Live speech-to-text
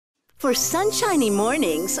For sunshiny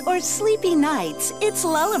mornings or sleepy nights, it's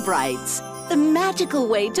Lullabrites, the magical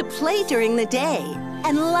way to play during the day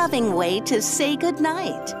and loving way to say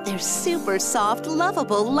goodnight. They're super soft,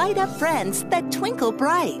 lovable, light-up friends that twinkle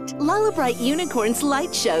bright. Lullabrite Unicorn's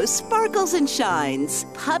light show sparkles and shines.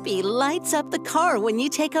 Puppy lights up the car when you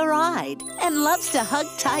take a ride and loves to hug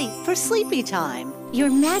tight for sleepy time. Your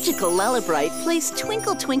magical Lullabrite plays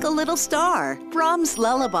Twinkle Twinkle Little Star, Brahms'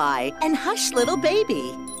 Lullaby, and Hush Little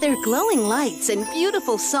Baby. Their glowing lights and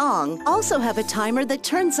beautiful song also have a timer that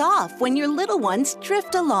turns off when your little ones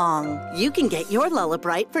drift along. You can get your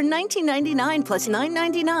Lullabrite for $19.99 plus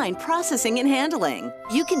 $9.99 processing and handling.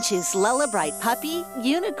 You can choose Lullabrite Puppy,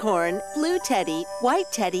 Unicorn, Blue Teddy,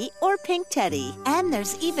 White Teddy, or Pink Teddy. And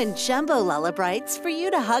there's even jumbo Lullabrites for you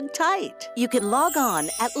to hug tight. You can log on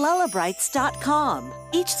at lullabrites.com.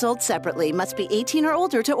 Each sold separately, must be 18 or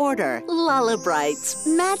older to order. Lullabrites,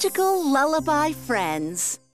 magical lullaby friends.